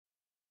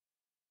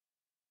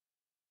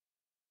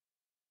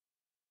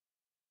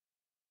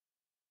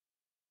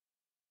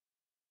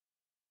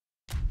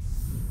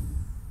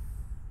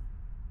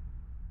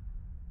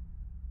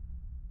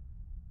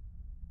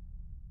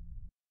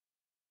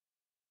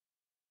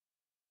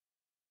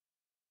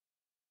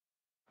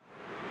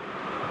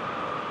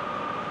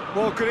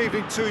Well, good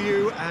evening to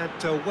you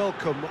and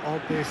welcome on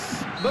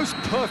this most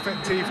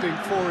perfect evening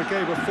for a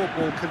game of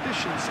football.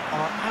 Conditions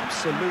are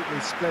absolutely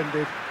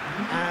splendid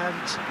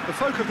and the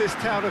folk of this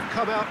town have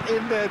come out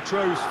in their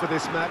droves for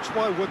this match.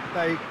 Why wouldn't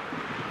they?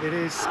 It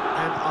is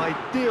an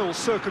ideal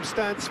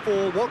circumstance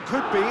for what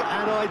could be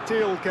an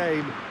ideal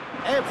game.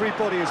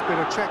 Everybody has been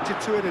attracted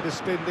to it. It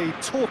has been the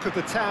talk of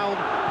the town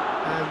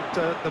and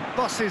the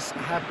buses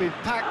have been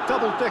packed,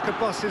 double-decker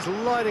buses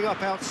lining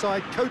up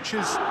outside.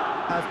 Coaches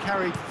have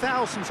carried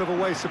thousands of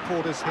away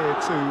supporters here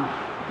too,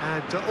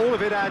 and all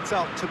of it adds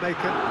up to make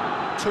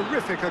a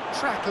terrific, a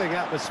crackling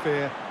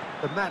atmosphere.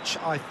 The match,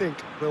 I think,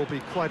 will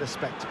be quite a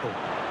spectacle.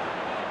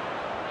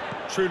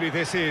 Truly,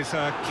 this is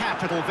a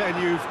capital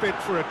venue fit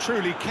for a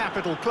truly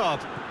capital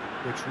club,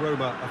 which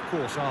Roma, of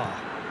course, are.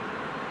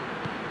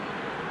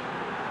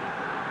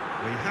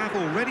 We have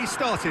already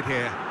started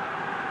here.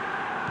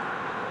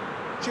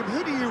 Jim,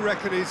 who do you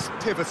reckon is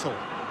pivotal?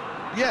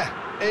 Yeah,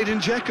 Edin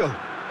Dzeko.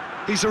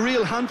 He's a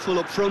real handful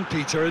up front,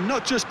 Peter, and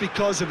not just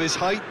because of his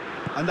height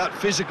and that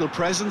physical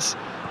presence.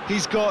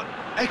 He's got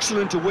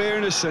excellent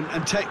awareness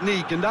and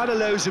technique, and that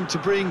allows him to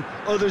bring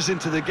others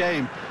into the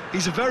game.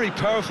 He's a very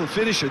powerful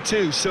finisher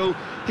too, so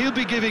he'll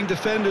be giving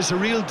defenders a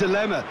real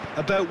dilemma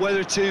about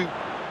whether to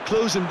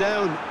close him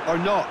down or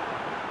not.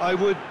 I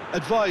would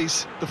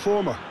advise the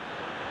former.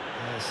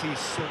 Yes, he's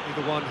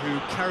certainly the one who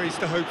carries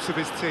the hopes of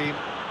his team.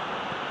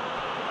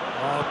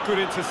 Oh, good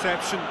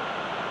interception.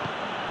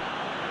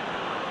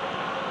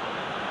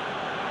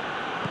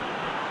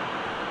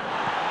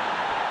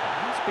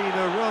 It's been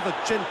a rather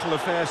gentle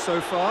affair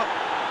so far.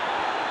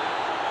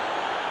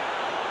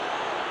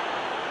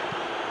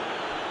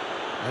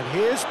 And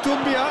here's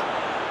Dumbia,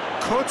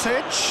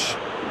 Kotic.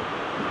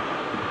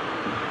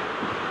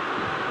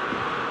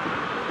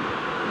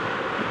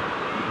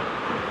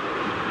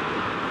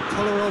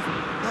 Kolarov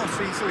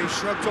not easily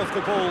shrugged off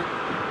the ball.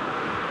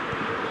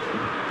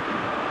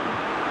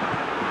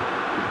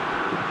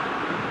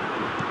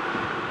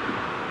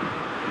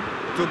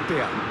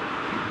 Dumbia.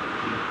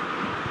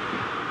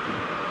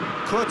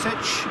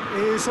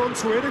 Kotic is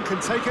onto it and can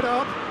take it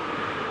up.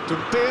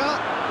 Dumbia.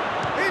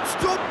 It's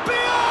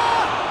Dumbia!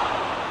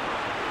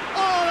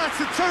 Oh, that's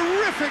a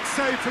terrific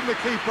save from the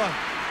keeper.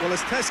 Well,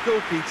 as test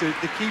goalkeeper,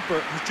 the keeper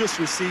has just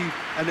received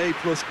an A+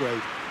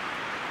 grade.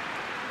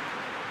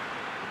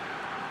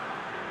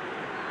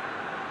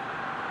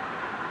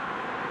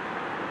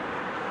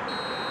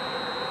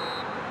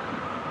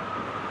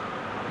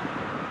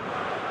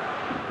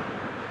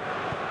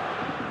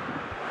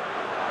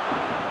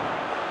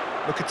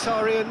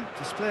 Mkhitaryan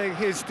displaying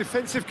his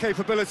defensive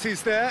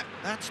capabilities there.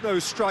 That's no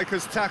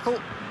striker's tackle.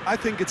 I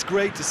think it's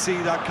great to see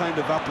that kind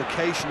of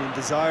application and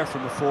desire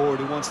from a forward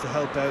who wants to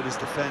help out his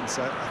defence.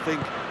 I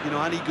think, you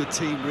know, any good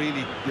team,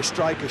 really, your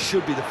striker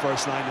should be the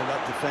first line of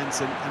that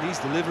defence, and he's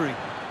delivering.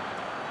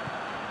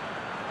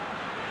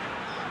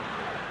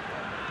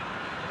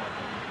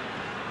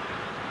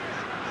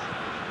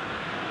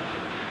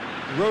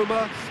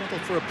 Roma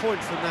settled for a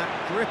point from that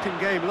gripping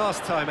game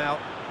last time out.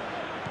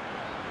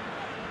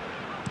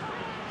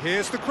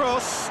 Here's the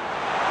cross.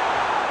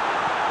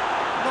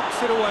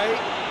 Knocks it away.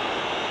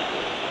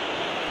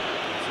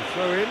 It's a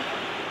throw in.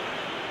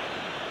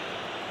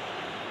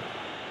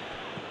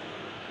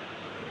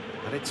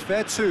 And it's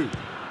fair too.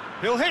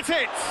 He'll hit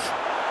it!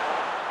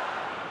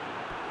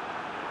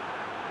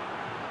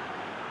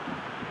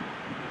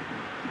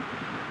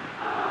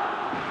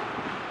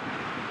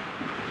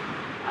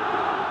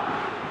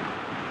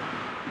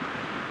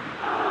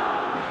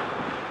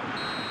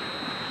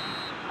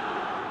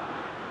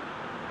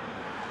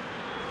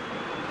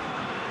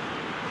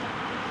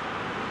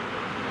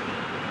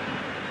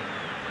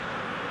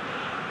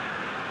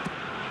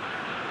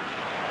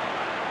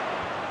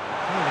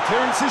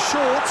 Clearance is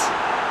short.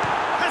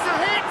 Has a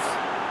hit!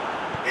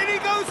 In he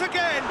goes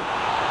again!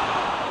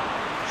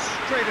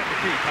 Straight at the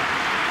keeper.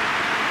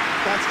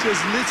 That's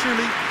just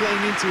literally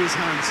playing into his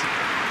hands.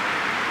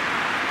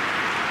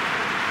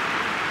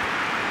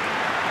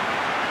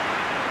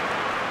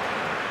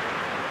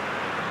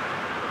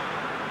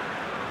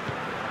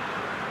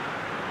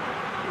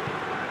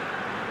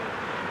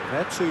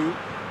 There too.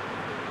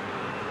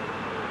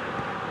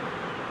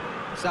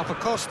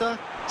 Zappacosta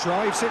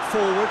drives it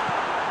forward.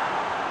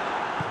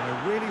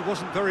 There really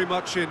wasn't very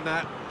much in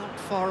that, not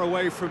far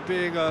away from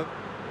being a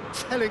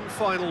telling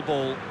final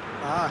ball.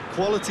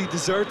 Quality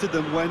deserted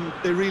them when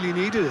they really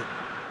needed it.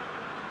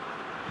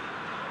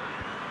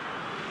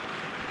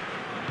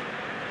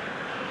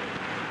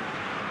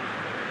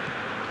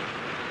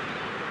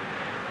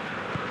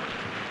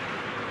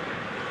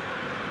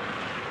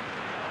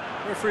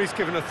 Referee's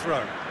given a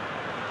throw.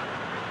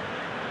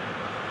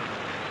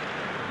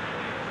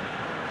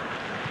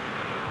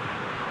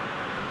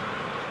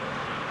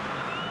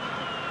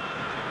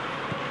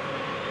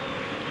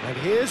 And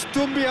here's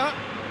Dumbia.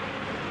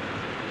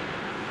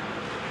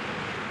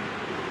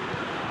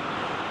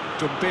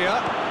 Dumbia,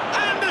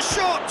 and a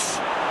shot!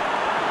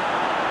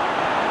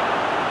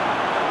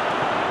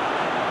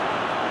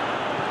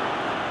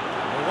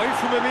 Away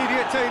from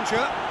immediate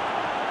danger.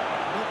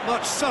 Not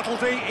Much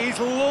subtlety, he's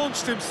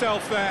launched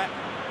himself there.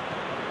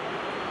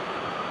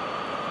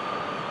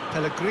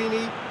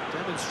 Pellegrini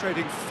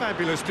demonstrating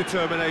fabulous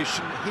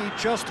determination. He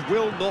just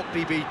will not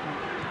be beaten.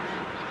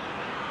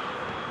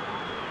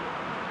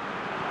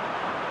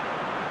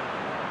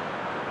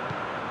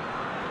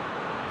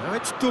 Now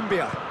it's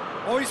Dumbia.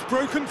 Oh, he's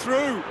broken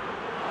through.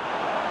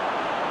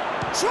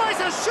 Tries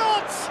a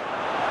shot!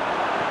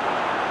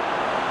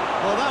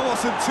 Well, that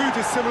wasn't too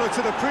dissimilar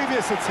to the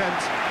previous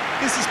attempt.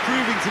 This is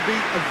proving to be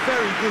a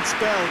very good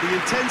spell. The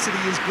intensity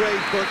is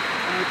great, but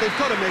they've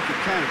got to make it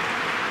count.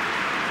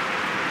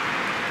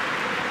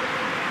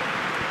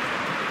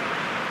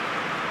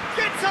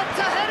 Gets up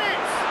to head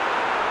it!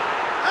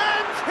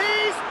 And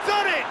he's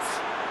done it!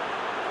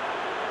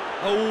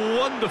 A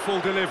wonderful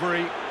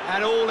delivery,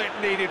 and all it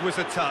needed was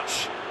a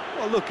touch.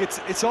 Well, look,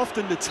 it's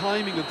often the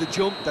timing of the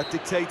jump that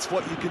dictates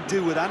what you can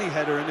do with any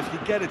header, and if you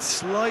get it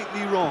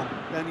slightly wrong,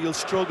 then you'll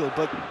struggle,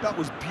 but that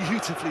was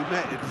beautifully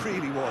met, it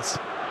really was.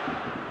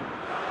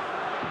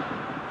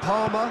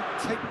 Parma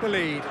take the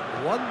lead,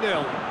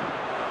 1-0.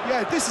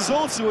 Yeah, this is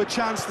also a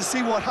chance to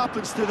see what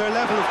happens to their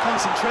level of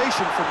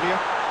concentration from here.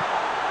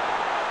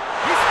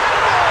 It's a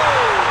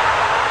goal!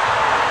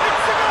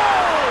 It's a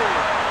goal!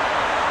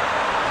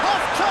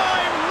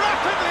 Half-time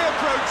rapidly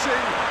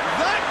approaching.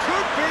 That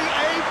could be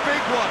a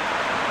big one.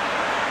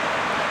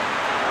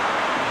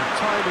 With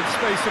time and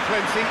space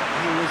aplenty,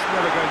 he was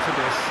never going to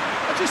miss.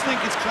 I just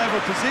think it's clever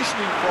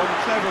positioning from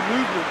clever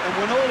movement, and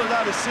when all of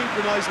that is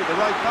synchronised with the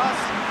right pass,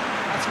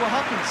 that's what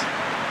happens.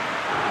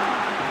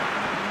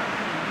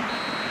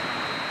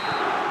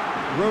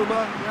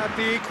 Roma grab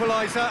the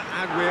equaliser,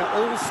 and we're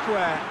all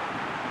square.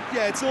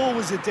 Yeah, it's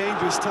always a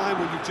dangerous time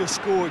when you've just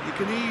scored. You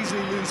can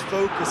easily lose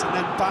focus, and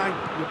then bang,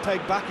 you're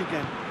pegged back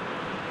again.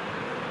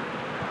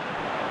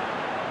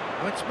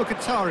 It's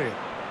Mkhitaryan.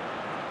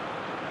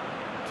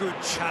 Good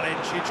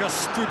challenge, he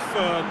just stood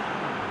firm.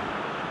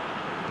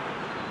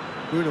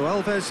 Bruno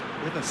Alves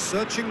with a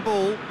searching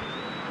ball.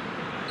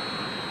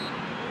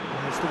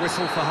 There's the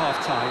whistle for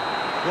half-time.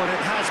 Well,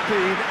 it has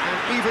been an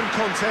even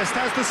contest,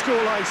 as the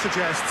scoreline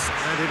suggests,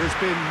 and it has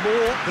been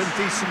more than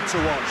decent to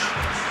watch.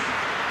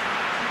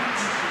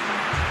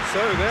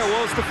 So there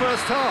was the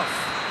first half.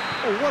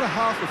 Oh, what a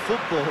half of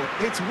football.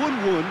 It's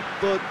 1-1,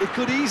 but it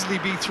could easily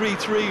be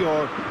 3-3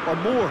 or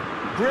more.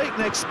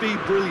 Breakneck speed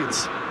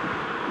brilliance.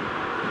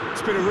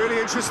 It's been a really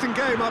interesting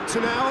game up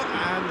to now,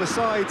 and the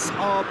sides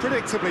are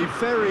predictably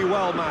very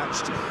well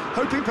matched.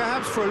 Hoping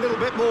perhaps for a little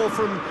bit more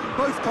from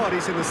both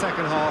parties in the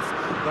second half,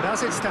 but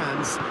as it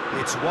stands,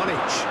 it's 1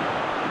 each.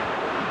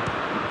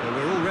 And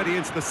we're already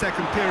into the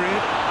second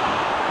period.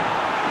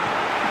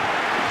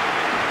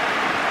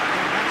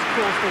 And that's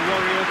caused a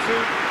worry or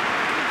two.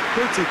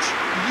 Kurtic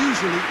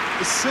usually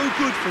is so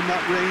good from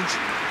that range.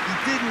 He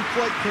didn't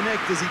quite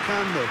connect as he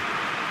can, though.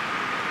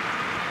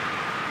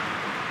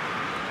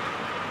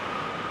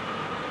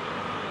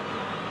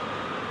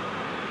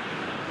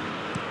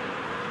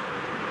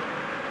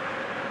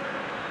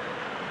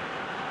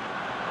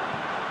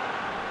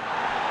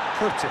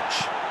 Kurtic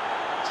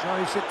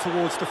drives it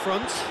towards the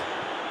front.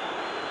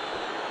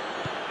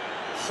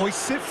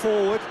 Hoists it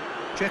forward.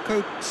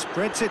 Dzeko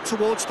spreads it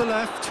towards the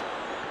left.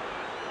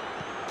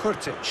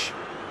 Kurtic.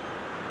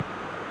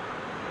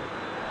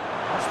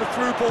 That's the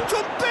through ball.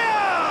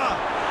 Dumbia!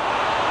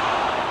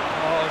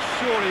 Oh,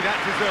 surely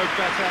that deserved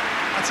better.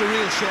 That's a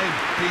real shame,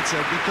 Peter,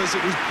 because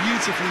it was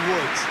beautifully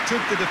worked.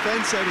 Took the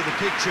defence out of the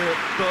picture,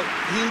 but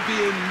he'll be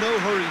in no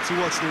hurry to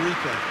watch the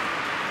replay.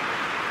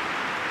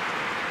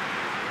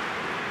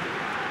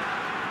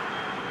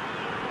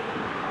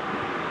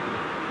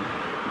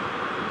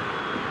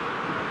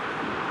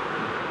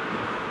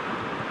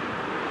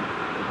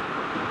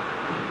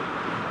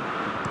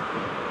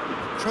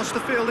 Across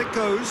the field it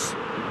goes.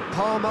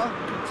 Parma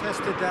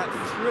contested that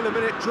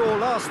thriller-minute draw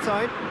last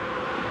time.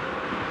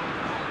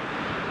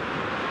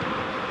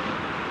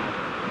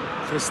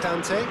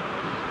 Cristante.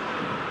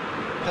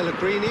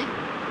 Pellegrini.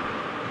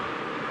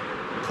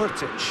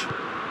 Kurtic.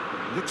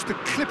 Looks to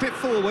clip it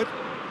forward.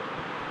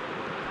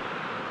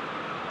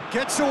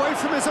 Gets away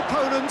from his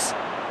opponents.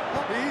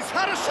 He's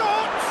had a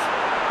shot!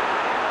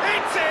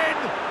 It's in!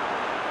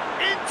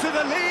 Into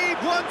the lead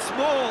once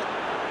more.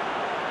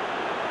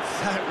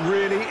 That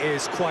really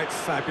is quite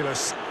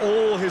fabulous,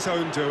 all his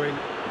own doing.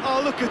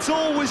 Oh, look, it's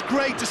always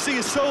great to see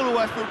a solo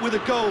effort with a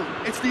goal.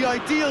 It's the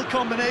ideal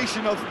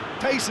combination of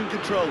pace and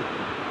control.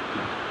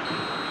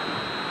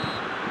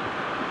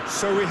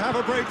 So we have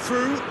a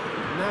breakthrough.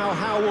 Now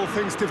how will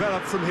things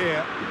develop from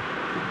here?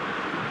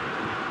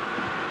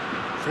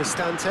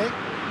 Cristante.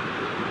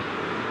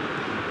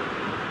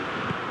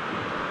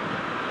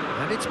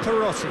 And it's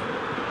Perotti.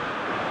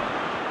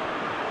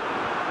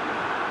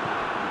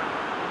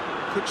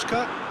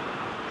 Kuczka.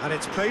 And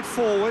it's played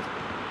forward.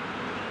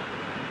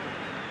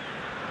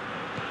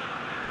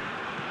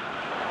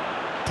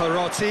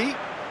 Perotti.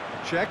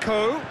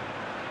 Dzeko.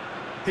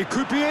 He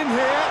could be in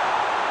here.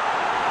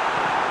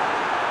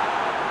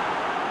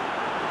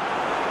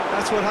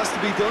 That's what has to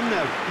be done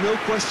now, no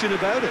question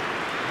about it.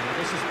 And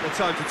This isn't the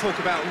time to talk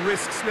about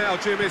risks now,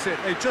 Jim, is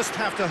it? They just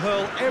have to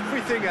hurl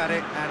everything at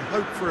it and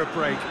hope for a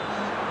break.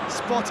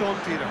 Spot on,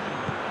 Peter.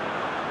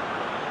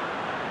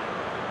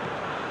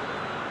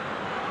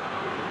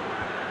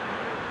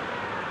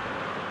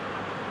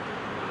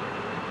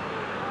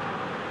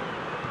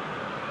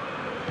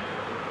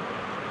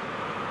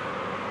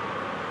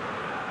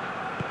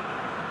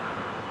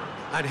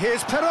 And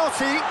here's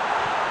Perotti.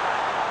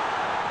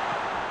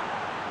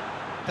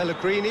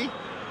 Pellegrini.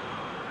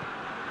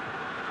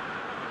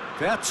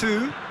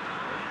 Vertu.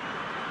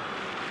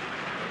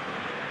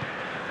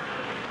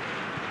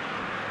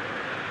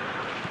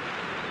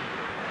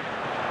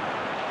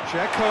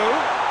 Dzeko.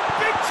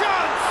 Big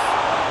chance!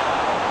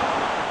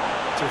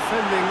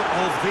 Defending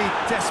of the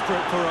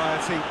desperate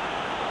variety.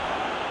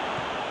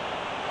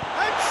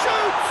 And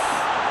shoots!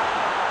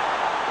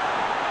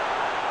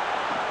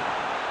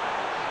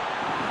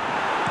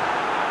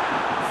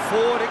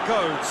 Forward it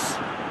goes.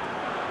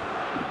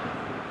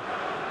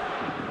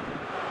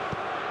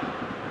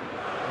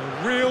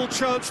 A real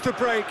chance to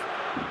break.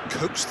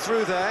 Coaxed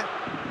through there.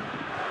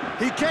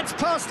 He gets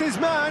past his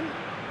man.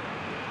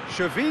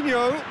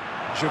 Gervinho.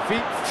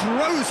 Javi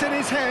throws in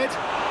his head.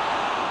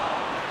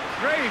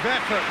 Brave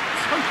effort,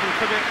 total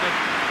commitment.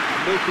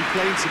 No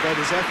complaints about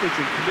his effort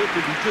and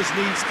commitment. He just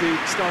needs to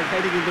start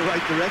heading in the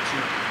right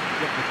direction.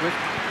 Get the grip.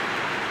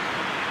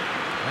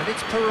 And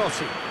it's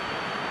Perotti.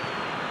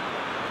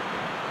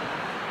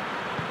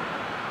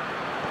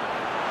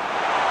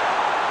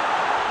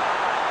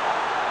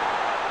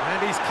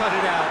 And he's cut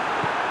it out.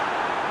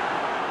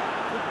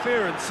 Good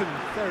clearance and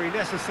very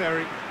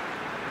necessary.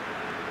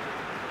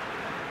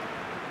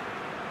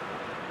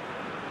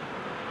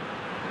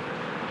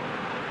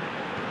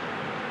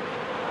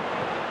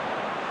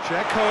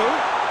 Dzeko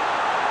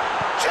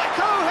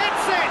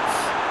hits it!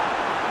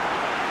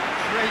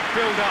 Great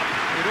build-up.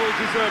 It all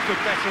deserved a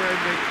better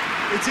ending.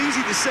 It's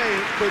easy to say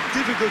it, but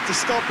difficult to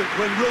stop it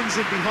when runs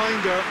in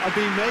behind are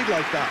being made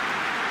like that.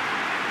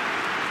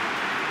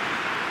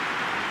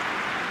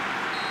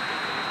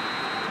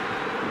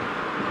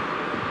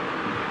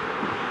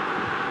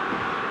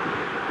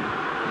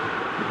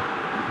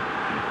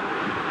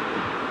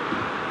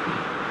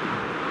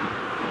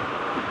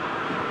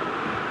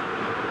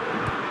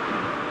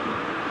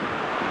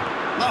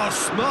 Oh,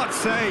 smart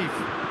save.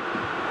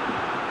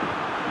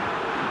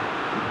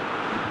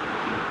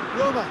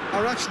 Roma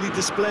are actually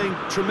displaying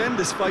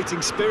tremendous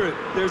fighting spirit.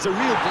 There's a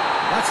real...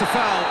 That's a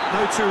foul,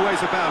 no two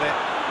ways about it.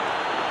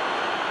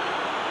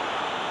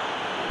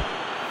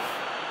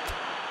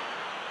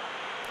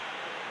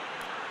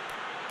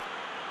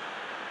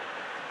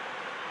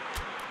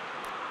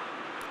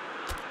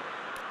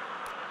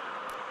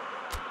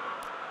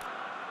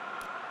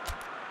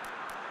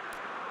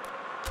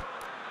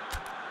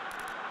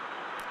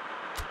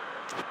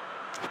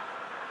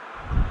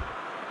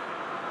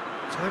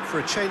 Time for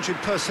a change in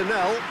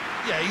personnel.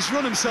 Yeah, he's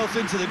run himself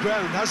into the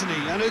ground, hasn't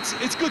he? And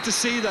it's good to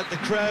see that the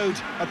crowd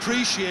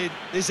appreciate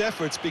his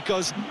efforts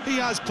because he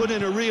has put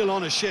in a real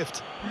honest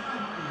shift.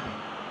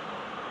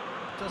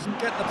 Doesn't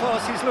get the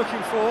pass he's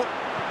looking for.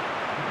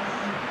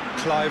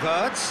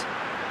 Kluivert.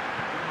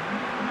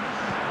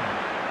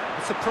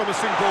 It's a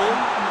promising ball.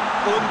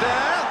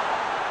 Under.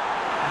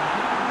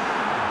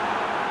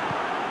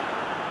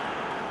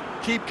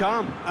 Keep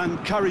calm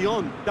and carry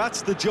on.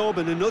 That's the job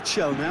in a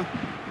nutshell now.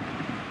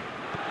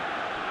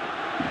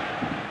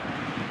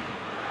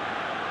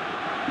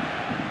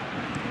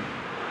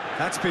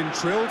 That's been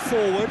drilled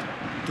forward.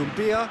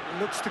 Dumbia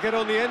looks to get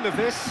on the end of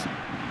this.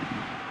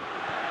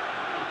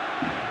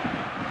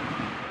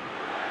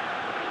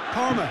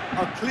 Parma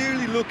are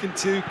clearly looking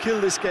to kill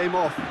this game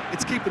off.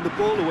 It's keeping the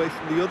ball away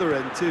from the other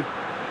end too.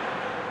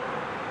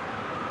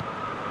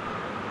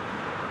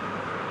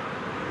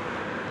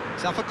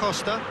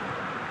 Zappacosta.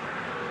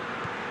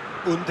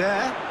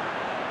 Under.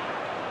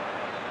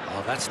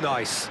 Oh, that's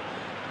nice.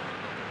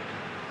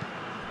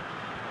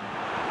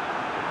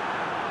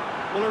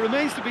 Well, it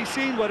remains to be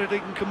seen whether they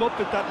can come up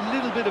with that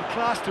little bit of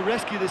class to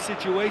rescue the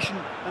situation,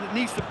 and it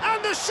needs to...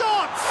 And the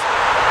shots!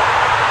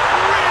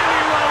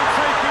 Really well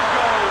taken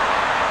goal.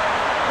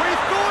 We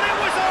thought it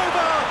was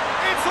over.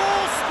 It's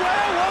all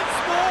square once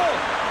more.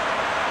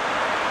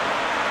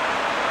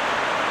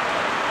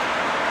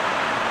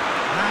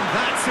 And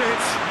that's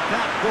it.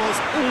 That was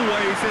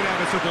always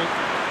inevitable.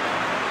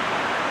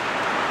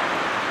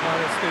 Well,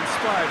 it's an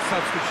inspired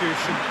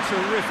substitution.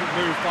 Terrific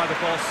move by the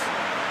boss.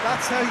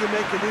 That's how you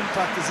make an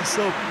impact as a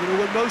sub. You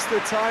know, when most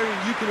are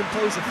tiring, you can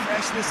impose a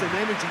freshness and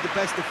energy to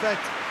best effect.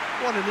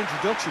 What an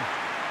introduction.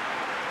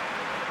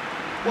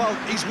 Well,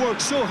 he's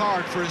worked so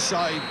hard for his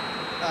side,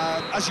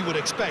 as you would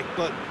expect,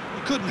 but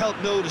you couldn't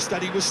help notice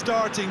that he was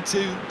starting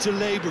to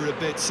labour a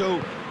bit,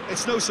 so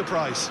it's no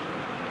surprise.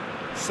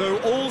 So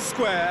all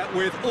square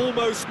with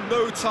almost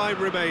no time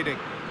remaining.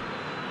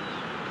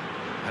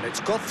 And it's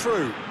got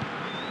through.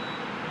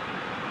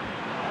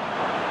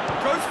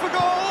 Goes for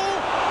goal!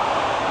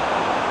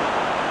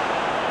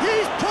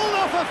 He's pulled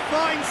off a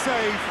fine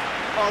save.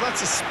 Oh,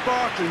 that's a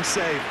sparkling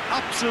save.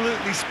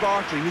 Absolutely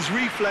sparkling. His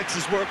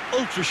reflexes were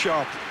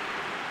ultra-sharp.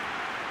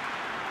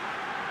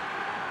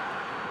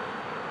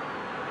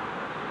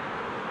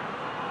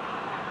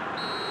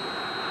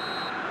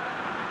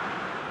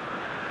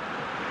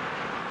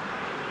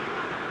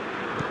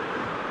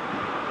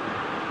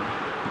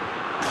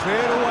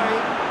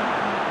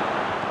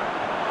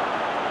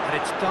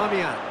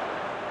 Damian.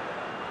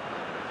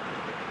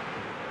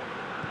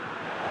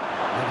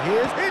 And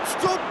here's... It's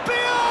Tobias!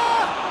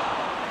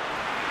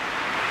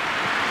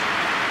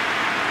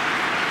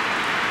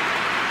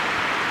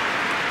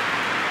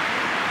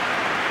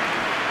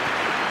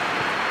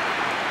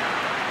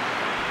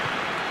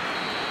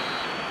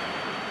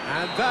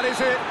 And that is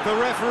it. The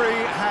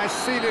referee has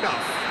seen enough.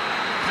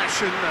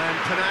 Passion and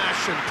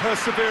panache and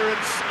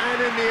perseverance,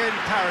 and in the end,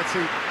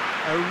 parity.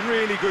 A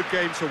really good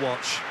game to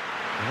watch.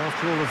 And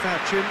after all of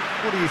that, Jim,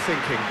 what are you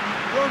thinking?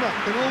 Roma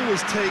can always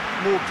take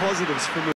more positives from it.